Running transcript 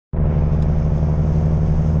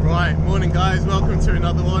Right, morning guys, welcome to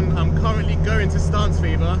another one. I'm currently going to Stance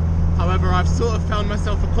Fever. However, I've sort of found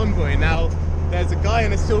myself a convoy now. There's a guy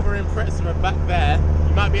in a silver Impreza back there.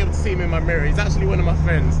 You might be able to see him in my mirror. He's actually one of my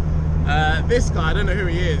friends. This guy, I don't know who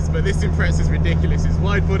he is, but this Impreza is ridiculous. It's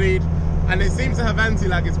wide-bodied and it seems to have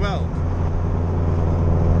anti-lag as well.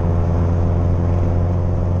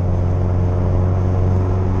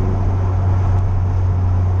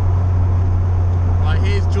 Right,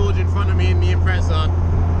 here's George in front of me in the Impreza.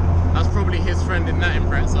 That's probably his friend in that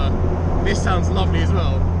Impreza. This sounds lovely as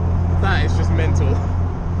well. That is just mental.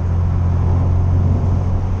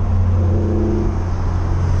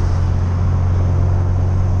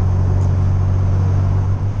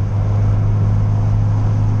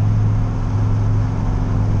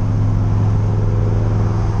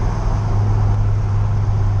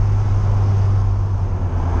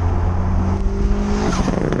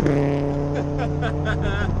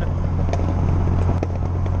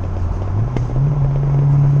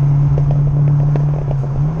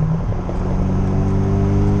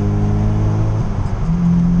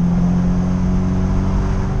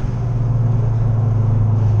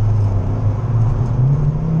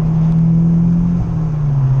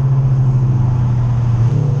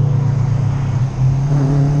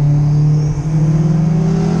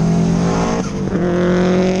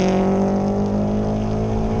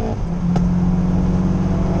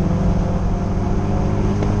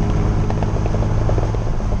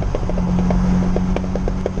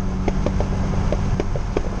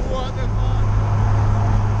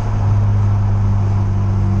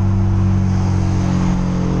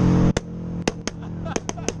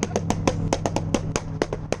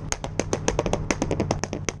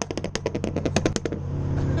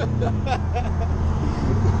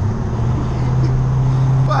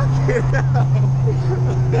 Fucking hell.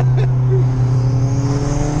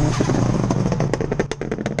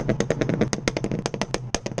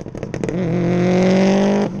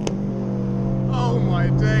 Oh my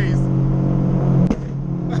days.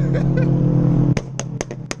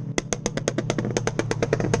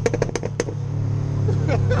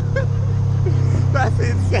 That's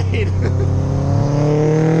insane. That's insane.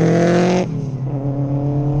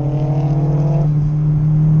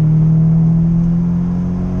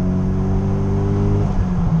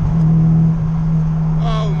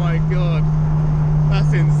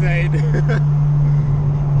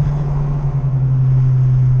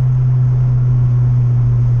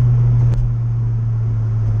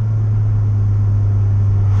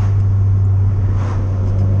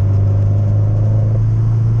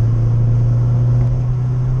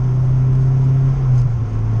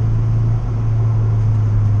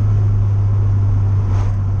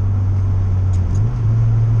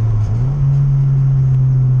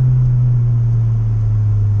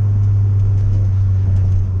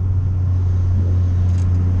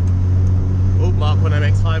 Mark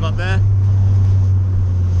 1MX5 up there.